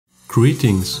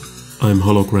Greetings, I'm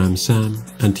Hologram Sam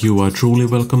and you are truly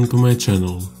welcome to my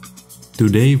channel.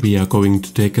 Today we are going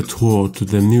to take a tour to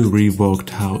the new Reworked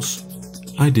house.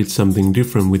 I did something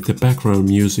different with the background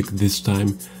music this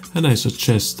time and I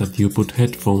suggest that you put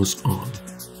headphones on.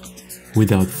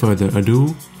 Without further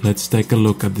ado, let's take a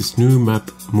look at this new map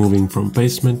moving from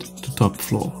basement to top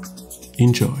floor.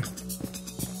 Enjoy!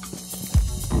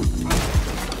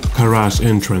 Garage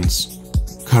entrance.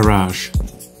 Garage.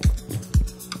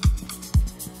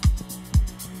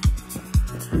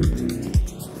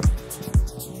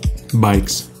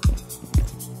 Bikes.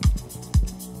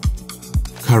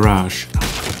 Garage.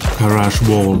 Garage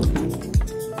wall.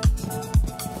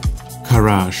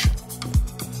 Garage.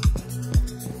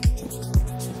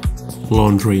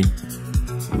 Laundry.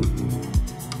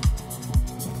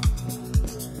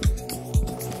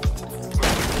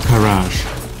 Garage.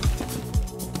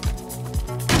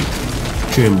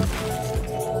 Gym.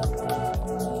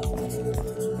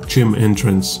 Gym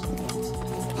entrance.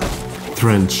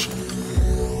 Trench.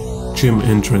 Gym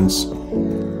entrance.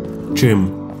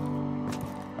 Gym.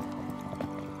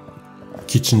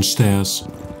 Kitchen stairs.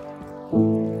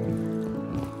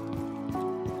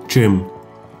 Gym.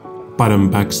 Bottom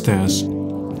back stairs.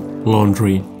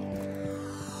 Laundry.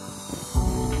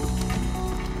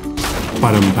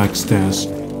 Bottom back stairs.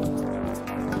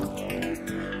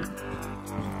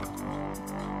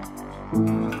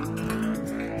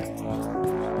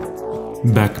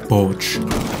 Back porch.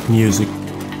 Music.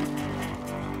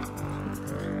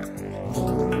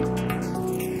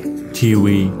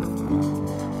 TV.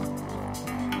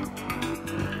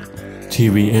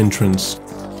 TV entrance.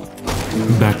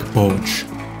 Back porch.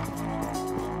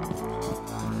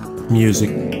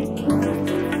 Music.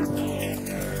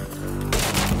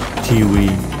 TV.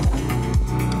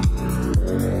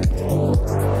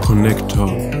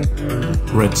 Connector.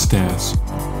 Red stairs.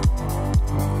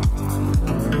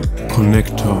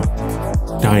 Connector.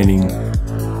 Dining.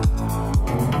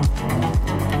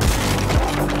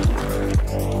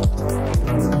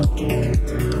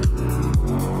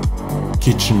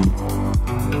 Kitchen.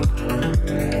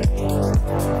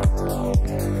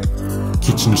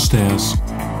 Kitchen stairs.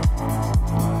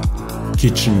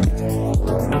 Kitchen.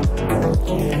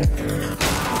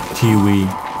 TV.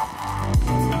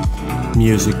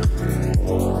 Music.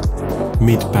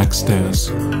 Mid backstairs.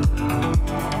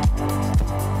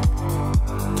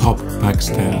 Top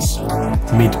backstairs.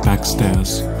 Mid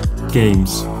backstairs.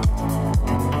 Games.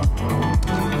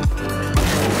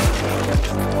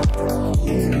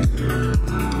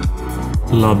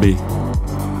 Lobby.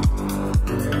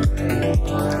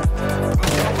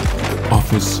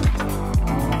 Office.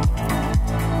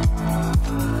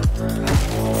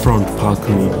 Front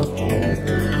balcony.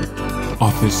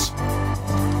 Office.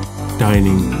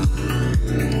 Dining.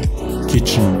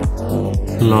 Kitchen.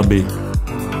 Lobby.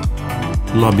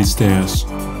 Lobby stairs.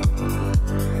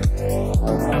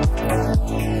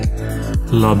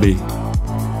 Lobby.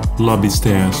 Lobby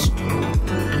stairs.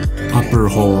 Upper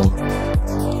hall.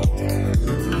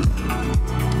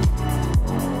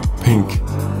 Pink.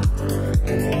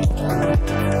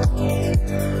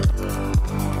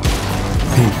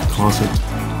 Pink closet.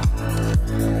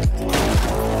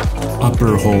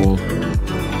 Upper hall.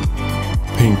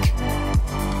 Pink.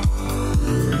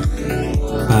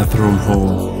 Bathroom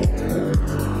hall.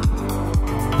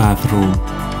 Bathroom.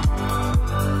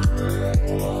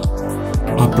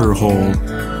 Upper hall.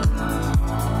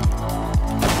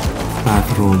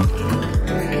 Bathroom.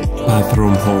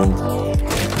 Bathroom hall.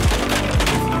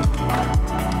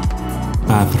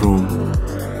 Bathroom.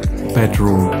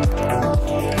 Bedroom.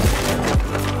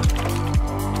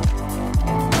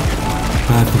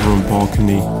 Bathroom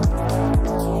balcony.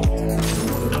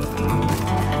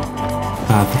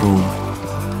 Bathroom.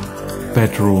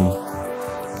 Bedroom.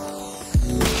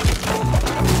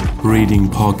 Reading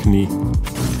balcony.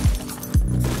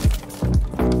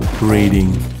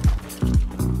 Reading.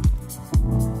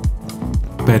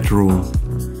 Bedroom.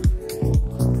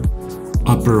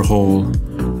 Upper hall.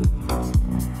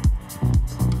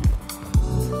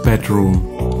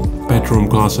 Bedroom. Bedroom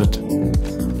closet.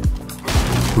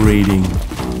 Reading.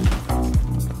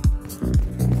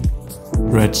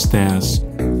 Red stairs.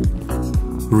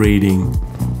 Reading.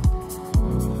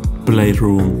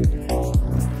 Playroom.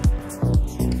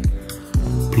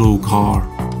 Blue car.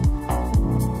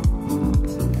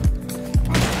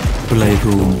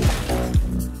 Playroom.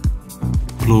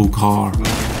 Blue car.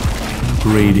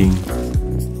 Reading.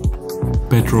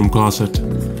 Bedroom closet.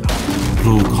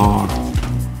 Blue car.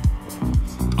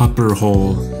 Upper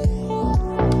hall.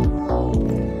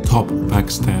 Top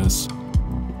backstairs.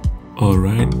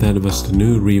 Alright, that was the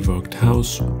new Reworked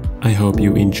house. I hope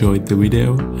you enjoyed the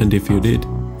video, and if you did,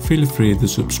 feel free to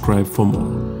subscribe for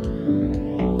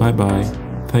more. Bye bye,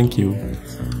 thank you.